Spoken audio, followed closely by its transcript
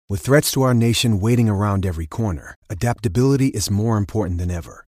With threats to our nation waiting around every corner, adaptability is more important than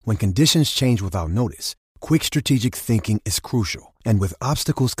ever. When conditions change without notice, quick strategic thinking is crucial. And with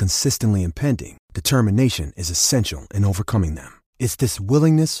obstacles consistently impending, determination is essential in overcoming them. It's this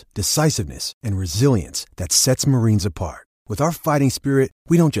willingness, decisiveness, and resilience that sets Marines apart. With our fighting spirit,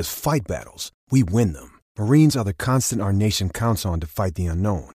 we don't just fight battles, we win them. Marines are the constant our nation counts on to fight the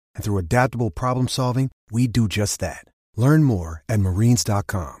unknown. And through adaptable problem solving, we do just that. Learn more at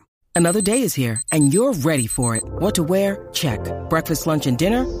marines.com. Another day is here, and you're ready for it. What to wear? Check. Breakfast, lunch, and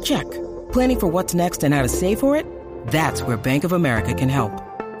dinner? Check. Planning for what's next and how to save for it? That's where Bank of America can help.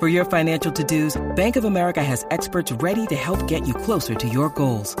 For your financial to-dos, Bank of America has experts ready to help get you closer to your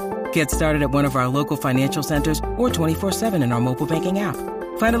goals. Get started at one of our local financial centers or 24/7 in our mobile banking app.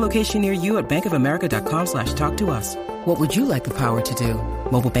 Find a location near you at bankofamerica.com/talktous. What would you like the power to do?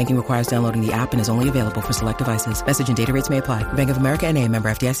 Mobile banking requires downloading the app and is only available for select devices. Message and data rates may apply. Bank of America N.A., member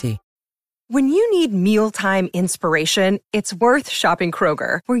FDIC. When you need mealtime inspiration, it's worth shopping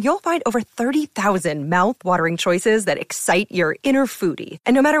Kroger, where you'll find over 30,000 mouth-watering choices that excite your inner foodie.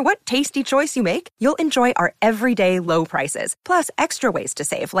 And no matter what tasty choice you make, you'll enjoy our everyday low prices, plus extra ways to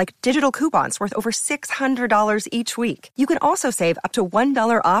save, like digital coupons worth over $600 each week. You can also save up to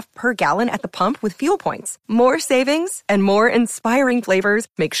 $1 off per gallon at the pump with fuel points. More savings and more inspiring flavors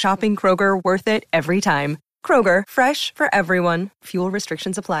make shopping Kroger worth it every time. Kroger, fresh for everyone. Fuel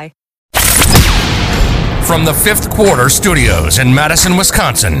restrictions apply. From the Fifth Quarter Studios in Madison,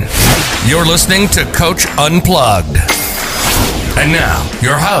 Wisconsin, you're listening to Coach Unplugged. And now,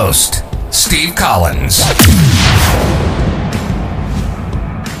 your host, Steve Collins.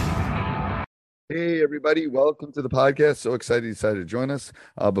 Hey, everybody. Welcome to the podcast. So excited you decided to join us.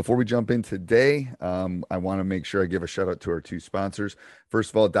 Before we jump in today, I want to make sure I give a shout out to our two sponsors.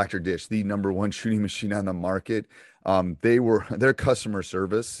 First of all, Dr. Dish, the number one shooting machine on the market. Their customer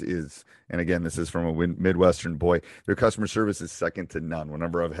service is, and again, this is from a Midwestern boy, their customer service is second to none.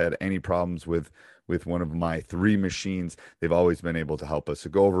 Whenever I've had any problems with one of my three machines, they've always been able to help us. So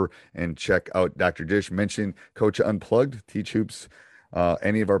go over and check out Dr. Dish. Mention Coach Unplugged, Teach Hoops,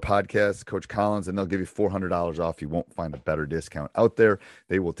 any of our podcasts, Coach Collins, and they'll give you $400 off. You won't find a better discount out there.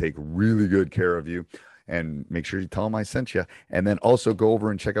 They will take really good care of you. And make sure you tell them I sent you. And then also go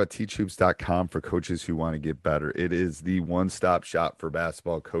over and check out teachhoops.com for coaches who want to get better. It is the one-stop shop for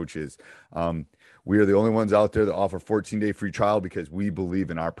basketball coaches. We are the only ones out there that offer 14-day free trial because we believe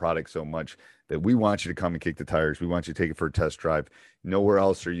in our product so much that we want you to come and kick the tires. We want you to take it for a test drive. Nowhere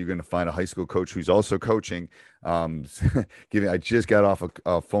else are you going to find a high school coach who's also coaching. I just got off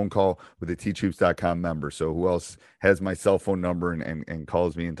a phone call with a teachhoops.com member. So who else has my cell phone number and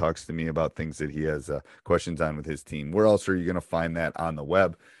calls me and talks to me about things that he has questions on with his team? Where else are you going to find that on the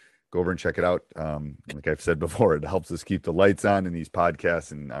web? Go over and check it out. Like I've said before, it helps us keep the lights on in these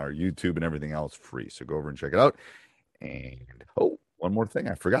podcasts and our YouTube and everything else free. So go over and check it out. And one more thing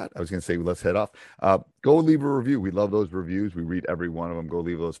I forgot. I was going to say, let's head off. Go leave a review. We love those reviews. We read every one of them. Go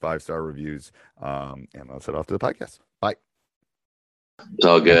leave those 5-star reviews. And let's head off to the podcast. Bye. It's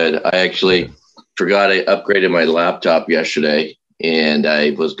all good. I actually forgot I upgraded my laptop yesterday, and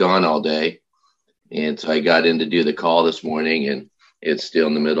I was gone all day. And so I got in to do the call this morning, and it's still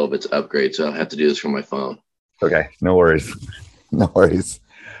in the middle of its upgrade. So I'll have to do this from my phone. Okay. No worries. No worries.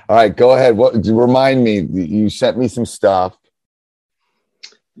 All right. Go ahead. Remind me, you sent me some stuff.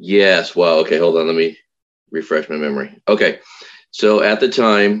 Yes. Well, okay. Hold on. Let me refresh my memory. Okay. So at the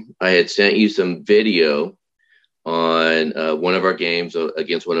time, I had sent you some video on one of our games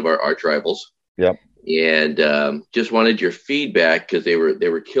against one of our arch rivals. Yep. And just wanted your feedback because they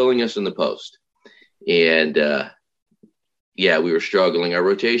were killing us in the post. And we were struggling. Our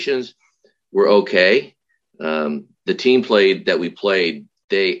rotations were okay. The team that we played,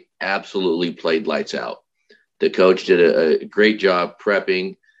 they absolutely played lights out. The coach did a great job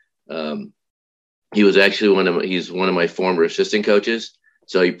prepping. He was actually he's one of my former assistant coaches.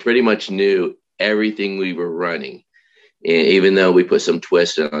 So he pretty much knew everything we were running. And even though we put some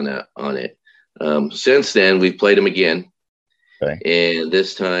twist on it. Since then, we've played him again. Okay. And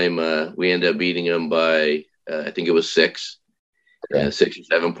this time we ended up beating him by, I think it was 6 or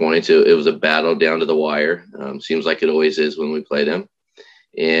 7 points. It was a battle down to the wire. Seems like it always is when we play them.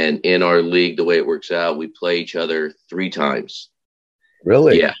 And in our league, the way it works out, we play each other 3 times.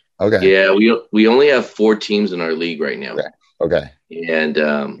 Really? Yeah. Okay. Yeah. We only have 4 teams in our league right now. Okay.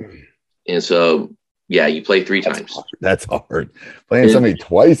 And so, yeah, you play 3 times. That's hard. Playing somebody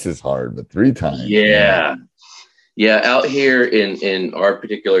twice is hard, but 3 times. Yeah. Yeah. Out here in our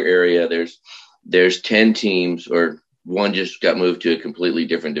particular area, there's 10 teams, or one just got moved to a completely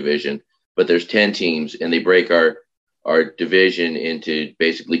different division, but there's 10 teams, and they break our our division into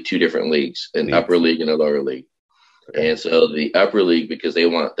basically two different leagues, an upper league and a lower league. Okay. And so the upper league, because they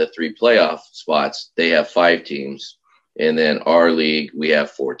want the 3 playoff spots, they have 5 teams. And then our league, we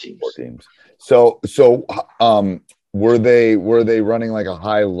have 4 teams. 4 teams. So were they running like a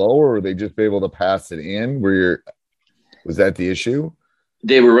high-low, or were they just able to pass it in? Was that the issue?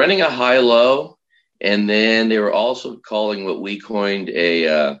 They were running a high-low, and then they were also calling what we coined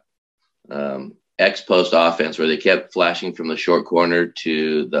a X-post offense, where they kept flashing from the short corner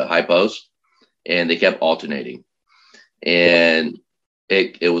to the high post, and they kept alternating. And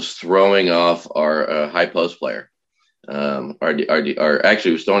it was throwing off our high post player. Actually,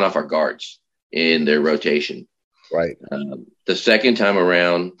 it was throwing off our guards in their rotation. Right. The second time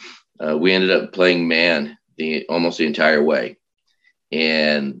around, we ended up playing man almost the entire way.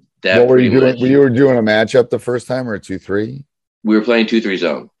 And that what were you doing? You were doing a matchup the first time, or a 2-3? We were playing 2-3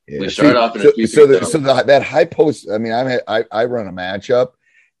 zone. Yeah. We started off in a 2-3 zone. That high post. I mean, I run a matchup,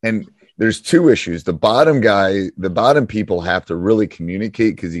 and there's 2 issues. The bottom people have to really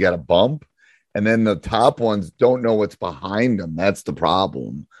communicate, because you got a bump, and then the top ones don't know what's behind them. That's the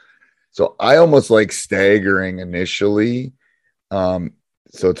problem. So I almost like staggering initially. So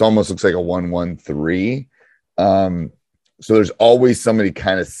it almost looks like a 1-1-3. So there's always somebody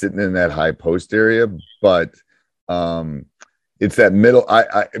kind of sitting in that high post area, but it's that middle.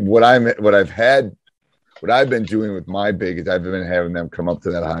 What I've been doing with my big is I've been having them come up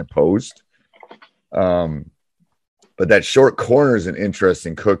to that high post. But that short corner is an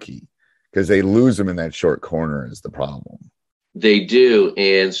interesting cookie, because they lose them in that short corner is the problem. They do.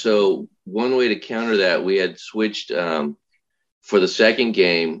 And so one way to counter that, we had switched for the second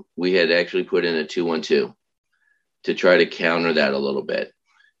game, we had actually put in a 2-1-2 to try to counter that a little bit.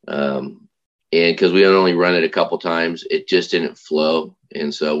 And because we had only run it a couple times, it just didn't flow.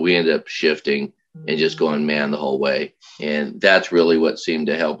 And so we ended up shifting and just going man the whole way. And that's really what seemed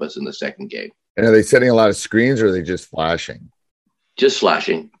to help us in the second game. And are they setting a lot of screens, or are they just flashing? Just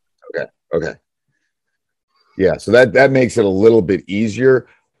flashing. Okay. Yeah, so that makes it a little bit easier.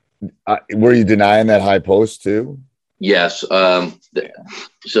 Were you denying that high post too? Yes.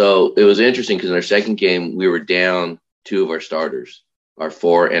 So it was interesting, because in our second game, we were down 2 of our starters, our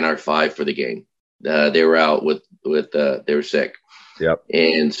 4 and our 5 for the game. They were out with they were sick. Yep.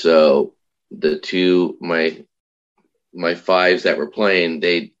 And so the 2, my 5s that were playing,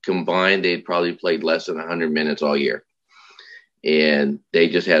 they'd probably played less than 100 minutes all year. And they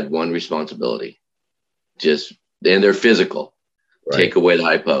just had one responsibility. And they're physical. Right. Take away the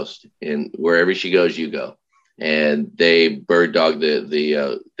high post, and wherever she goes, you go. And they bird dogged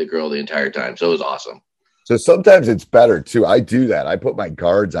the girl the entire time. So it was awesome. So sometimes it's better too. I do that. I put my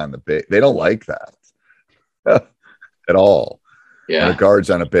guards on the big. They don't like that at all. Yeah, the guards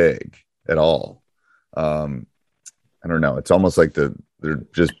on a big at all. I don't know. It's almost like they're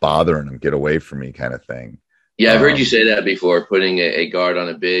just bothering them. Get away from me, kind of thing. Yeah, I've heard you say that before. Putting a guard on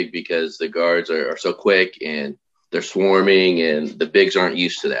a big, because the guards are so quick and they're swarming, and the bigs aren't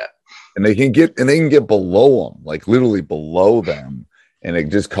used to that. And they can get below them, like literally below them, and it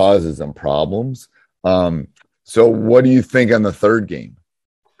just causes them problems. So what do you think on the third game?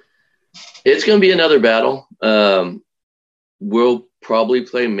 It's going to be another battle. We'll probably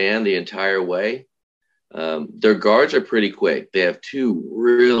play man the entire way. Their guards are pretty quick. They have 2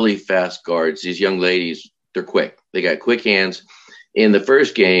 really fast guards. These young ladies, they're quick. They got quick hands. In the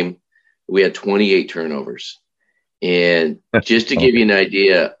first game, we had 28 turnovers. And just to give you an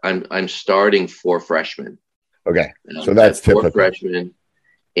idea, I'm starting 4 freshmen. Okay, so that's 4 typical. Freshmen,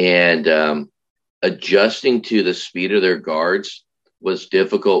 and adjusting to the speed of their guards was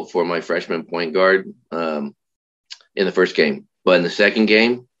difficult for my freshman point guard in the first game. But in the second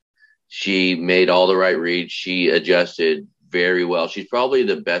game, she made all the right reads. She adjusted very well. She's probably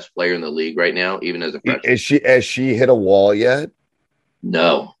the best player in the league right now, even as a freshman. Has she hit a wall yet?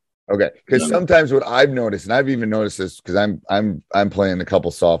 No. Okay, because sometimes what I've noticed, and I've even noticed this because I'm playing a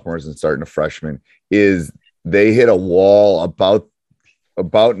couple sophomores and starting a freshman, is they hit a wall about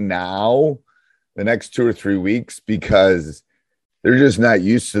now, the next 2 or 3 weeks, because they're just not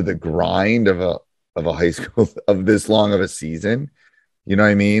used to the grind of a high school of this long of a season. You know what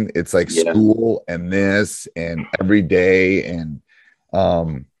I mean? It's like school and this and every day, and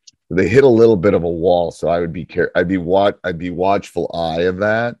they hit a little bit of a wall. So I would be I'd be watchful eye of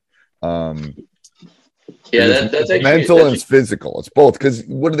that. That's actually mental and physical. It's both, because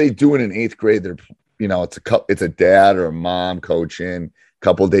what are they doing in 8th grade? They're, it's a dad or a mom coaching a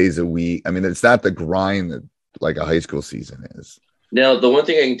couple days a week. I mean, it's not the grind that like a high school season is. Now, the one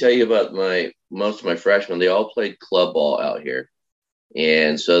thing I can tell you about most of my freshmen, they all played club ball out here,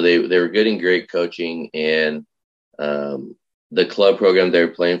 and so they were getting great coaching, and The club program they're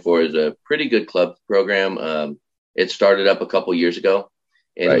playing for is a pretty good club program. It started up a couple years ago,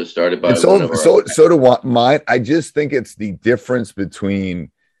 and It was started by one of our. So do mine. I just think it's the difference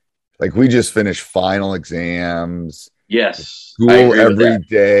between, like, we just finished final exams. Yes, school every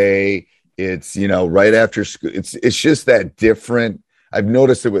day. It's, right after school. It's just that different. I've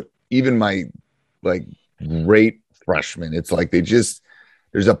noticed it with even my like great freshmen. It's like there's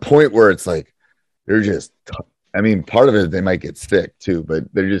a point where it's like they're just. I mean, part of it they might get sick too, but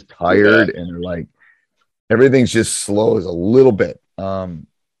they're just tired and they're like everything's just slow as a little bit.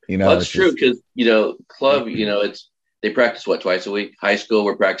 That's true because club, they practice twice a week. High school,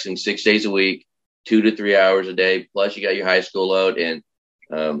 we're practicing 6 days a week, 2 to 3 hours a day. Plus, you got your high school load and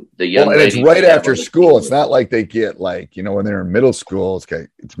the young. And it's right after school. It's not like they get when they're in middle school.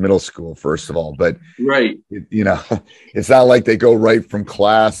 It's middle school first of all, but right. It's not like they go right from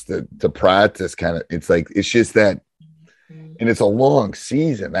class to practice. Kind of. It's like it's just that, and it's a long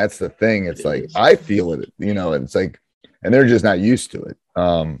season. That's the thing. It's like I feel it. It's like, and they're just not used to it.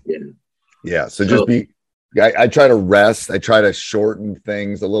 Yeah. So just I try to rest. I try to shorten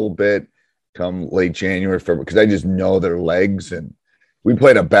things a little bit come late January, February, because I just know their legs. And we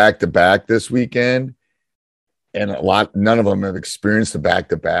played a back-to-back this weekend, and none of them have experienced a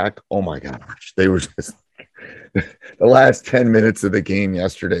back-to-back. Oh my gosh. They were just the last 10 minutes of the game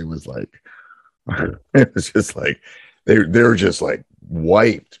yesterday was like, it was just like, they were just like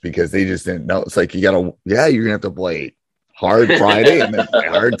wiped because they just didn't know. It's like, you're going to have to play hard Friday and then play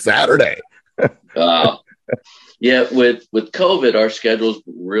hard Saturday. Yeah. With COVID, our schedule's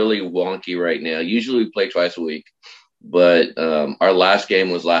really wonky right now. Usually we play twice a week, but our last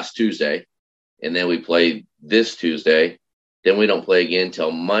game was last Tuesday, and then we played this Tuesday. Then we don't play again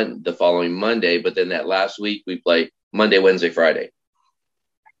till the following Monday. But then that last week we play Monday, Wednesday, Friday.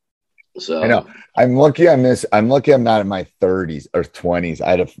 So I know I'm lucky on this. I'm lucky I'm not in my 30s or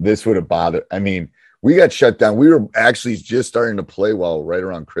 20s. This would have bothered. I mean, we got shut down. We were actually just starting to play well right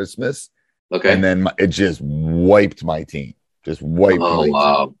around Christmas. Okay. And then it just wiped my team. Just wiped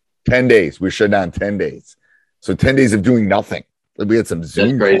my team. 10 days. We shut down 10 days. So 10 days of doing nothing. We had some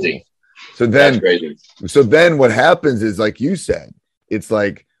Zoom. That's crazy. Calls. So then what happens is, like you said, it's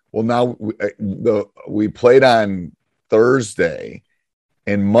like, well, now we played on Thursday,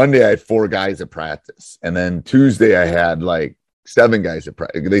 and Monday I had 4 guys at practice. And then Tuesday I had like 7 guys at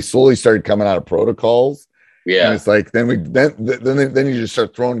practice. They slowly started coming out of protocols. Yeah. And it's like, then you just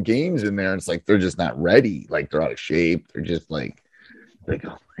start throwing games in there. And it's like, they're just not ready. Like, they're out of shape. They're just like oh my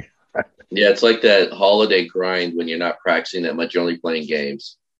God. Yeah. It's like that holiday grind when you're not practicing that much. You're only playing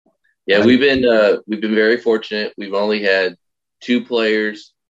games. Yeah. We've been very fortunate. We've only had 2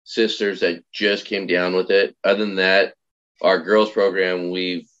 sisters that just came down with it. Other than that, our girls program,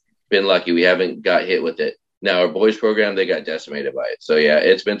 we've been lucky. We haven't got hit with it. Now our boys program, they got decimated by it. So yeah,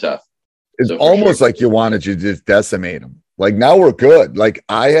 it's been tough. It's almost like you wanted to just decimate them. Like, now we're good. Like,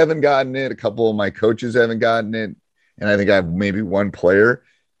 I haven't gotten it. A couple of my coaches haven't gotten it. And I think I have maybe 1 player,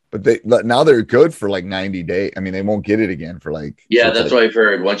 but now they're good for like 90 days. I mean, they won't get it again for like. Yeah, that's what I've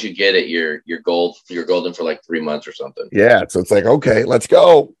heard. Once you get it, you're golden for like 3 months or something. Yeah. So it's like, okay, let's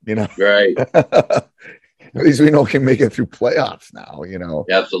go, Right. At least we know we can make it through playoffs now,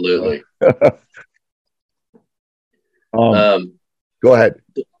 Absolutely. Go ahead.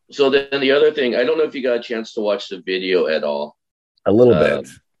 So then the other thing, I don't know if you got a chance to watch the video at all. A little bit.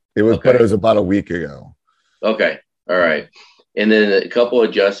 It was, but it was about a week ago. Okay. All right. And then a couple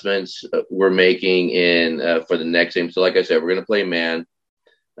adjustments we're making for the next game. So like I said, we're going to play man.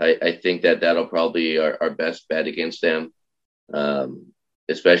 I think that'll probably be our best bet against them.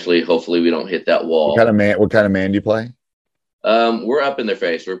 Especially, hopefully we don't hit that wall. What kind of man do you play? We're up in their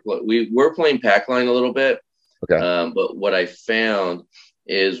face. We're playing pack line a little bit. Okay. But what I found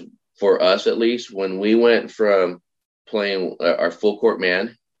is, for us at least, when we went from playing our full court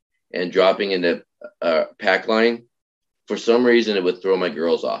man and dropping into pack line, for some reason it would throw my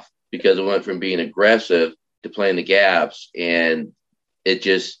girls off, because it went from being aggressive to playing the gaps, and it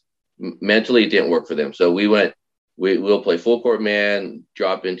just mentally didn't work for them. So we'll play full court man,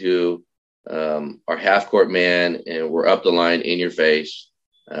 drop into our half court man, and we're up the line in your face,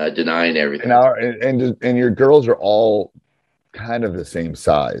 denying everything. And your girls are all kind of the same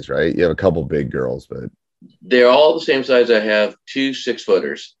size, right? You have a couple big girls, but they're all the same size. I have 2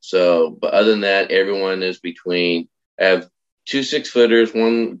 6-footers. So, but other than that, everyone is between. I have 2 6-footers,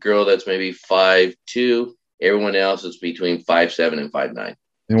 1 girl that's maybe 5'2". Everyone else is between 5'7" and 5'9".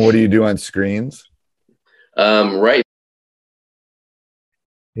 And what do you do on screens? Right.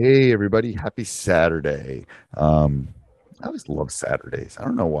 Hey everybody, happy Saturday. I always love Saturdays. I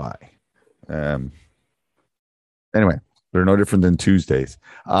don't know why. Anyway, they're no different than Tuesdays.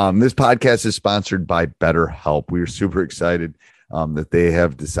 This podcast is sponsored by BetterHelp. We are super excited that they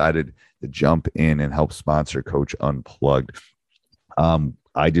have decided to jump in and help sponsor Coach Unplugged.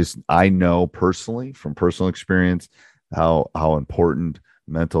 I know personally from personal experience how important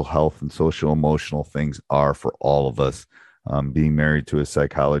mental health and social emotional things are for all of us. Being married to a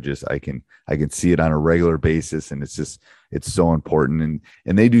psychologist, I can see it on a regular basis, and it's so important.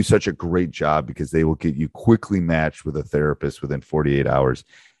 And they do such a great job because they will get you quickly matched with a therapist within 48 hours.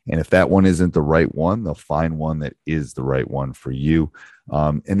 And if that one isn't the right one, they'll find one that is the right one for you.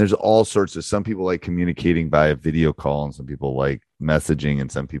 And there's all sorts of, some people like communicating via video call, and some people like messaging,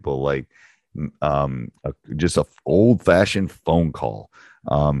 and some people like just a old fashioned phone call.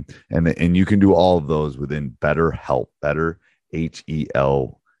 And you can do all of those within BetterHelp, Better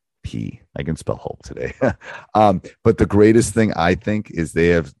HELP. I can spell help today. But the greatest thing I think is they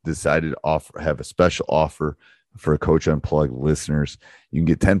have decided to have a special offer for Coach Unplugged listeners. You can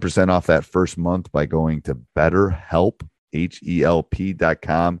get 10% off that first month by going to BetterHelp,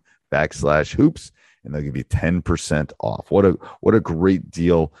 HELP.com/hoops, and they'll give you 10% off. What a great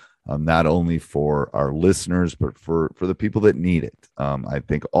deal. Not only for our listeners, but for the people that need it. I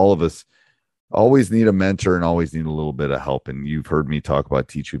think all of us always need a mentor and always need a little bit of help. And you've heard me talk about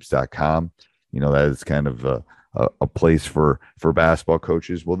teachhoops.com. That is kind of a place for basketball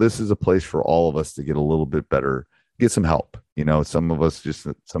coaches. Well, this is a place for all of us to get a little bit better, get some help. Some of us just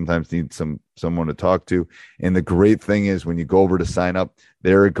sometimes need someone to talk to. And the great thing is when you go over to sign up,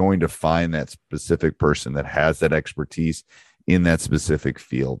 they're going to find that specific person that has that expertise in that specific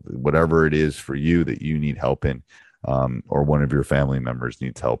field, whatever it is for you that you need help in, or one of your family members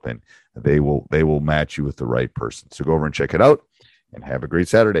needs help in, they will match you with the right person. So go over and check it out and have a great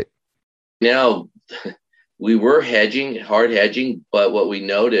Saturday. Now, we were hard hedging, but what we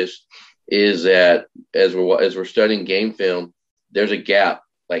noticed is that as we're studying game film, there's a gap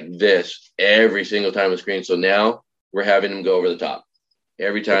like this every single time on the screen. So now we're having them go over the top.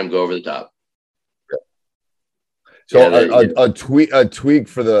 Every time, go over the top. So a tweak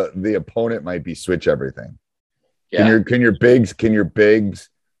for the opponent might be switch everything. Yeah. Can your bigs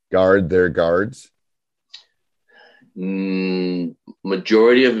guard their guards?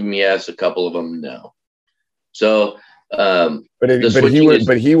 Majority of them, yes. A couple of them, no. So, but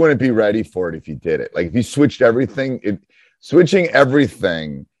he wouldn't be ready for it if you did it. Like if you switched everything, switching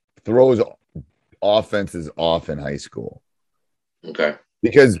everything throws offenses off in high school. Okay.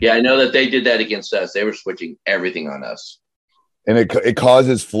 Because I know that they did that against us. They were switching everything on us, and it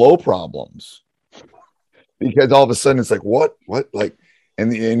causes flow problems because all of a sudden it's like what like,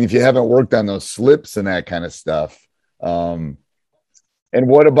 and if you haven't worked on those slips and that kind of stuff, and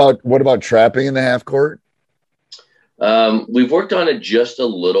what about trapping in the half court? We've worked on it just a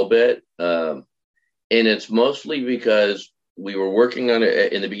little bit, and it's mostly because we were working on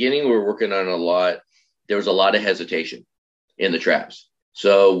it in the beginning. We were working on it a lot. There was a lot of hesitation in the traps.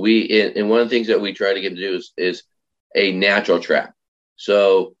 So and one of the things that we try to get to do is a natural trap.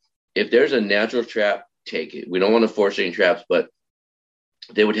 So if there's a natural trap, take it. We don't want to force any traps, but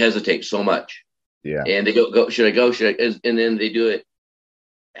they would hesitate so much. Yeah. And they go, should I go? Should I? And then they do it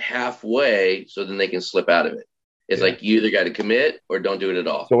halfway. So then they can slip out of it. It's like you either got to commit or don't do it at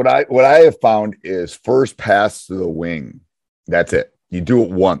all. So what I have found is first pass to the wing. That's it. You do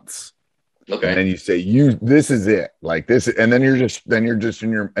it once. Okay. And then you say, this is it. Like this. And then you're just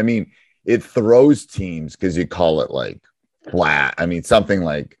in your, it throws teams because you call it like flat. Something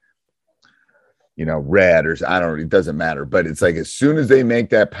like, red or I don't know. It doesn't matter. But it's like, as soon as they make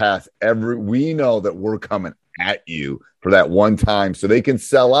that pass, we know that we're coming at you for that one time. So they can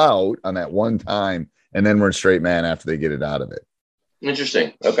sell out on that one time. And then we're in straight man after they get it out of it.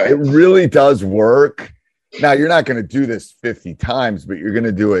 Interesting. Okay. It really does work. Now you're not going to do this 50 times, but you're going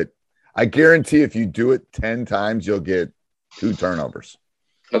to do it. I guarantee if you do it 10 times, you'll get 2 turnovers.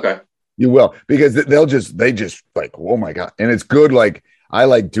 Okay. You will, because they just like, oh my God. And it's good. Like I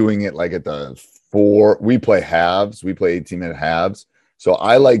like doing it like at we play halves. We play 18-minute halves. So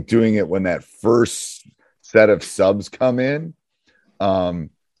I like doing it when that first set of subs come in.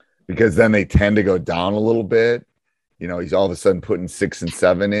 Because then they tend to go down a little bit. He's all of a sudden putting 6 and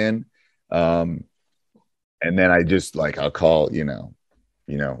 7 in. And then I just I'll call,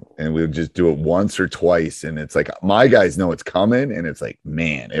 and we'll just do it once or twice. And it's like, my guys know it's coming and it's like,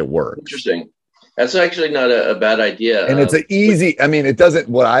 man, it works. Interesting. That's actually not a bad idea. And it's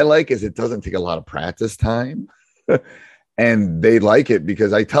what I like is it doesn't take a lot of practice time and they like it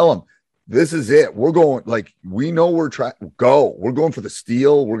because I tell them, this is it. We're going we know we're going for the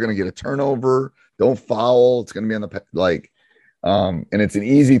steal. We're going to get a turnover. Don't foul. It's going to be on the And it's an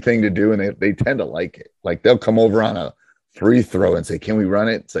easy thing to do, and they tend to like it. Like they'll come over on a free throw and say, "Can we run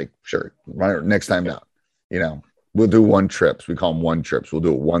it?" It's like, sure, run it next time down. You know, we'll do one trips. We call them one trips. We'll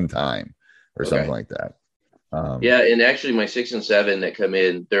do it one time or something like that. Yeah, and actually, my 6 and 7 that come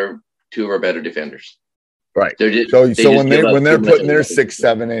in, they're two of our better defenders. Right. So when they're putting their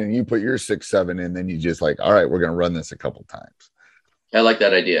 6-7 in, and you put your 6-7 in, then you just like, all right, we're going to run this a couple times. I like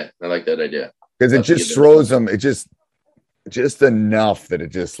that idea. Because it just throws them. It just enough that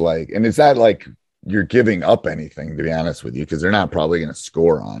it just like, and it's not like you're giving up anything, to be honest with you, because they're not probably going to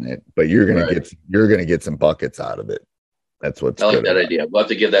score on it, but you're going to get some buckets out of it. That's what's. I like that idea. We'll have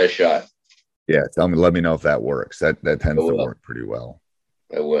to give that a shot. Yeah, let me know if that works. That tends to work pretty well.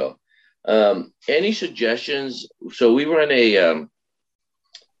 I will. Any suggestions? So we run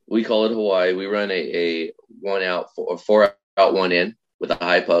we call it Hawaii. We run a 1 out, 4 out, 1 in with a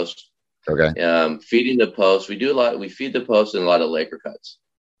high post. Okay. Feeding the post. We feed the post in a lot of Laker cuts.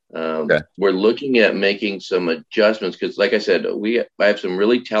 We're looking at making some adjustments because, like I said, I have some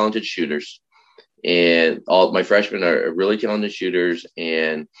really talented shooters, and all my freshmen are really talented shooters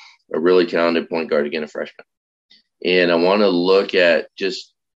and a really talented point guard, again, a freshman. And I want to look at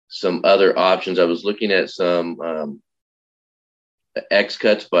just some other options. I was looking at some X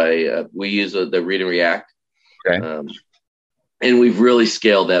cuts by we use the Read and React. Okay. And we've really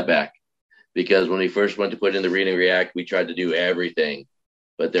scaled that back because when we first went to put in the Read and React, we tried to do everything,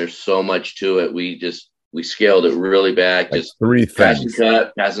 but there's so much to it. We scaled it really back. Like just 3 things: pass and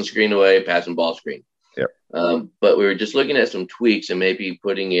cut, pass and screen away, pass and ball screen. Yep. But we were just looking at some tweaks and maybe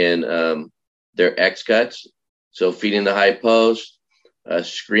putting in their X cuts. So feeding the high post,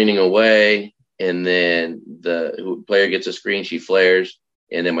 screening away, and then the player gets a screen, she flares,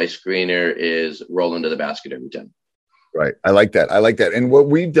 and then my screener is rolling to the basket every time. Right. I like that. And what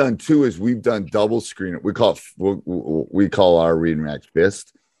we've done too is we've done double screen. We call our Read and React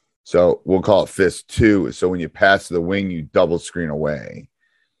fist. So we'll call it fist 2. So when you pass the wing, you double screen away.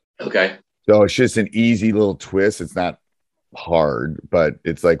 Okay. So it's just an easy little twist. It's not hard, but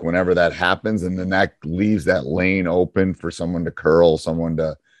it's like whenever that happens, and then that leaves that lane open for someone to curl,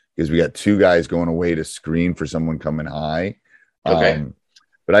 because we got 2 guys going away to screen for someone coming high. Okay.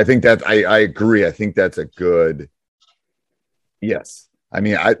 But I think that I agree. I think that's a good. Yes. I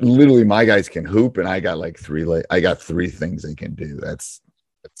mean, my guys can hoop, and I got like 3 things they can do. That's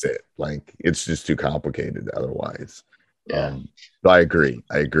it. Like, it's just too complicated otherwise. Yeah. So I agree.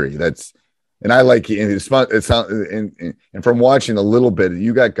 And I like it. And from watching a little bit,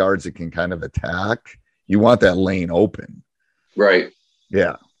 you got guards that can kind of attack. You want that lane open. Right.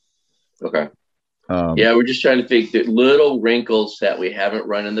 Yeah. Okay. We're just trying to think the little wrinkles that we haven't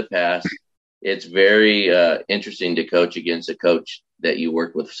run in the past. It's very interesting to coach against a coach that you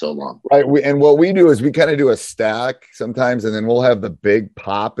worked with so long. Right. And what we do is we kind of do a stack sometimes, and then we'll have the big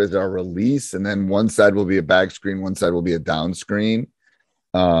pop as our release. And then one side will be a back screen, one side will be a down screen.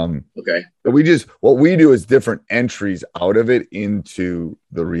 Okay. But what we do is different entries out of it into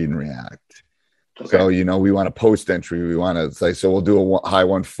the Read and React. Okay. So, we want a post entry. We want to say, so we'll do a high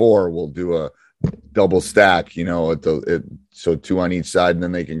 1-4. We'll do a double stack, so 2 on each side, and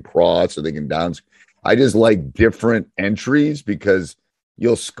then they can cross or they can down. I just like different entries because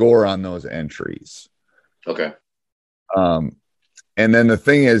you'll score on those entries. Okay. And then the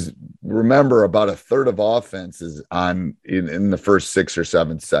thing is, remember, about a third of offense is in the first 6 or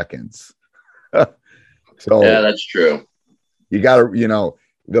 7 seconds. So yeah, that's true. You got to,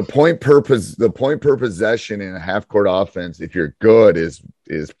 the point per possession in a half court offense, if you're good, is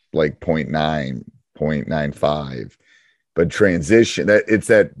like 0.9, 0.95. But transition, it's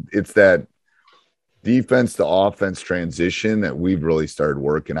that defense to offense transition that we've really started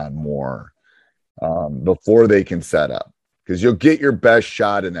working on more before they can set up. Because you'll get your best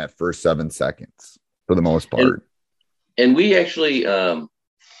shot in that first 7 seconds for the most part. And we actually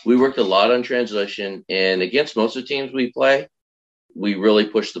we worked a lot on transition, and against most of the teams we play, we really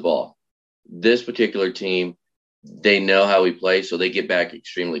push the ball. This particular team, they know how we play, so they get back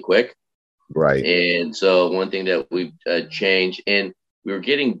extremely quick. Right. And so one thing that we've changed, and we were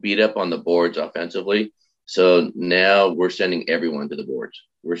getting beat up on the boards offensively. So now we're sending everyone to the boards.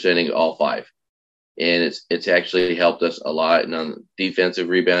 We're sending all 5. And it's actually helped us a lot. And on defensive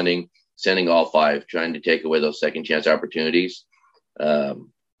rebounding, sending all 5, trying to take away those second chance opportunities.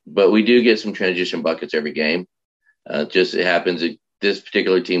 But we do get some transition buckets every game. Just it happens that this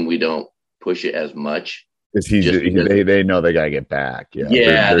particular team, we don't push it as much. Because they know they got to get back.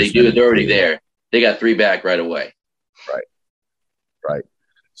 Yeah, they do. They're already there. They got 3 back right away. Right.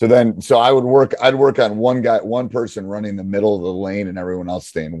 So I'd work on one person running the middle of the lane and everyone else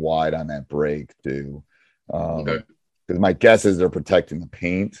staying wide on that break too. Because Because my guess is they're protecting the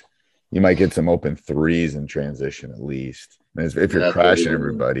paint. You might get some open threes in transition at least. And if you're crashing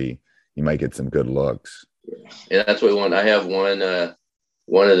everybody, you might get some good looks. And that's what we want. I have one of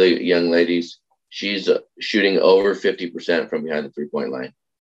the young ladies. She's shooting over 50% from behind the 3-point line.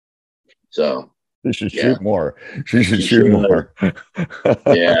 So she should shoot more. She should shoot more.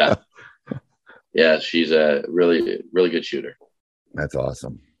 Yeah. Yeah, she's a really, really good shooter. That's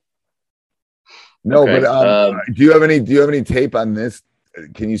awesome. No, okay. But do you have any tape on this?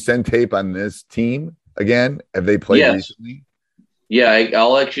 Can you send tape on this team again? Have they played recently? Yeah,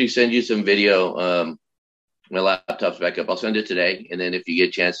 I'll actually send you some video. My laptop's back up. I'll send it today, and then if you get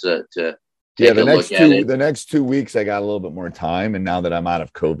a chance to take a look at it. The next 2 weeks, I got a little bit more time, and now that I'm out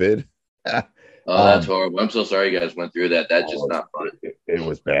of COVID. That's horrible. I'm so sorry you guys went through that. That's just not fun. It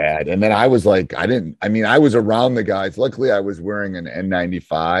was bad. And then I was like, I was around the guys. Luckily, I was wearing an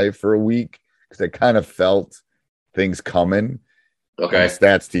N95 for a week because I kind of felt things coming. Okay. I'm a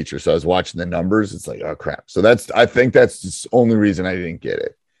stats teacher, so I was watching the numbers. It's like, oh crap. So I think that's the only reason I didn't get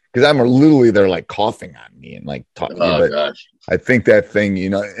it. Because they're like coughing on me and like talking. Oh gosh. I think that thing,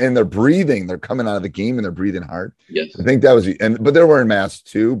 and they're breathing. They're coming out of the game and they're breathing hard. Yes. I think that was, but they're wearing masks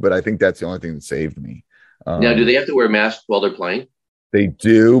too. But I think that's the only thing that saved me. Now, do they have to wear masks while they're playing? They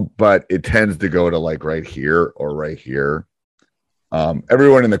do, but it tends to go to like right here or right here.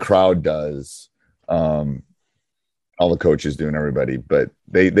 Everyone in the crowd does. All the coaches do and everybody, but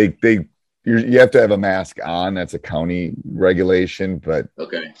you have to have a mask on. That's a county regulation, but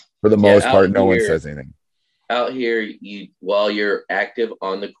okay. For the most part, no one says anything. Out here, while you're active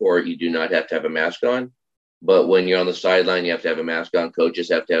on the court, you do not have to have a mask on. But when you're on the sideline, you have to have a mask on. Coaches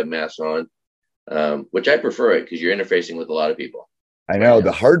have to have masks on, which I prefer it because you're interfacing with a lot of people. I know.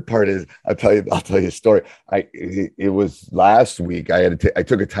 The hard part is, I'll tell you a story. It was last week. I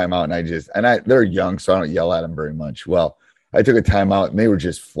took a timeout and they're young, so I don't yell at them very much. Well, I took a timeout and they were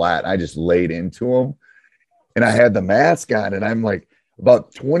just flat. I just laid into them and I had the mask on and I'm like,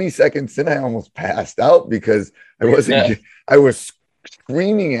 about 20 seconds in, I almost passed out because I was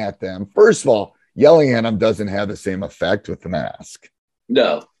screaming at them. First of all, yelling at them doesn't have the same effect with the mask.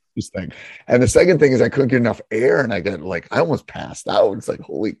 No. Thing. And the second thing is I couldn't get enough air and I almost passed out. It's like,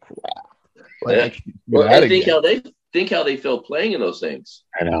 holy crap. I think how they feel playing in those things.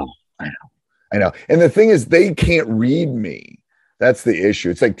 I know. And the thing is, they can't read me. That's the issue.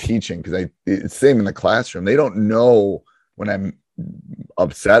 It's like teaching because it's the same in the classroom. They don't know when I'm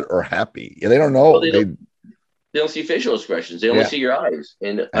upset or happy. They don't know. Well, they don't see facial expressions. They only see your eyes.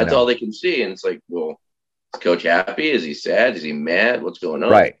 And that's all they can see. And it's like, well, is Coach happy? Is he sad? Is he mad? What's going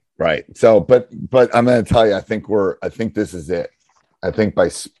on? Right. So, but I'm going to tell you, I think this is it. I think by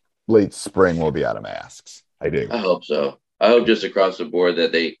late spring, we'll be out of masks. I do. I hope so. I hope just across the board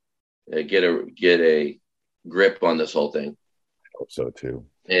that they get a grip on this whole thing. I hope so too.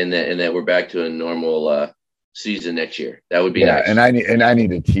 And that we're back to a normal season next year. That would be nice. And I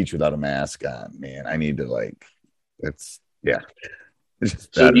need to teach without a mask on, man. I need to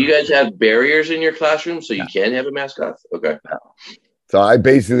So do you guys have barriers in your classroom so you can have a mask off? Okay. So I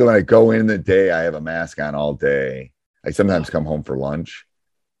basically, when I go in the day, I have a mask on all day. I sometimes come home for lunch.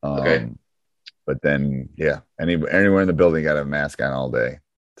 Okay. But then, anywhere in the building, got to have a mask on all day.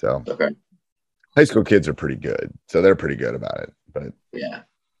 So high school kids are pretty good. So they're pretty good about it. But yeah.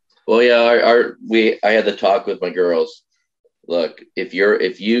 Well, yeah, I had the talk with my girls. Look, if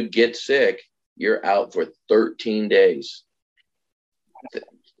you get sick, you're out for 13 days.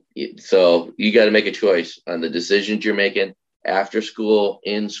 So you got to make a choice on the decisions you're making after school,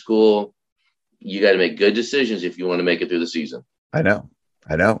 in school. You got to make good decisions if you want to make it through the season. I know.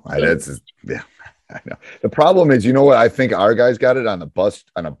 I know. The problem is, you know what? I think our guys got it on a bus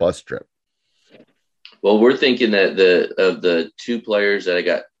trip. Well, we're thinking that of the two players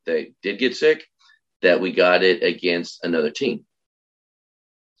that did get sick, that we got it against another team.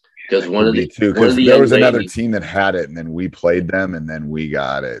 Because there was another team that had it, and then we played them, and then we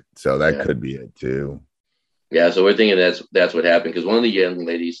got it. So that could be it too. Yeah, so we're thinking that's what happened. Because one of the young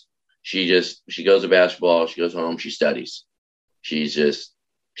ladies, she goes to basketball, she goes home, she studies.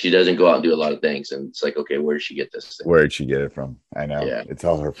 She doesn't go out and do a lot of things. And it's like, okay, where did she get this thing? Where did she get it from? I know. Yeah. It's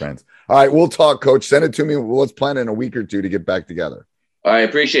all her friends. All right, we'll talk, Coach. Send it to me. Let's plan in a week or two to get back together. All right,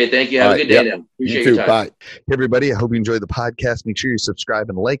 appreciate it. Thank you. Have a good day now. Appreciate you too. Your time. Bye. Hey, everybody. I hope you enjoyed the podcast. Make sure you subscribe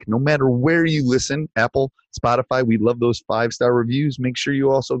and like no matter where you listen, Apple, Spotify. We love those 5-star reviews. Make sure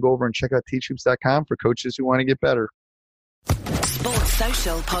you also go over and check out teachhoops.com for coaches who want to get better. Sports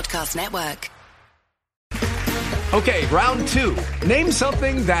Social Podcast Network. Okay, round 2. Name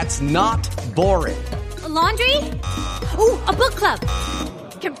something that's not boring. A laundry? Ooh, a book club.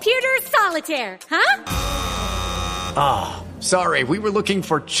 Computer solitaire, huh? Sorry, we were looking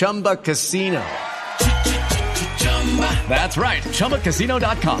for Chumba Casino. That's right.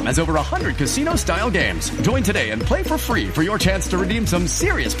 ChumbaCasino.com has over 100 casino-style games. Join today and play for free for your chance to redeem some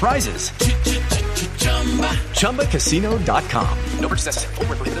serious prizes. ChumbaCasino.com. No purchase necessary. Void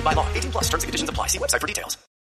where prohibited by law. 18+. Terms and conditions apply. See website for details.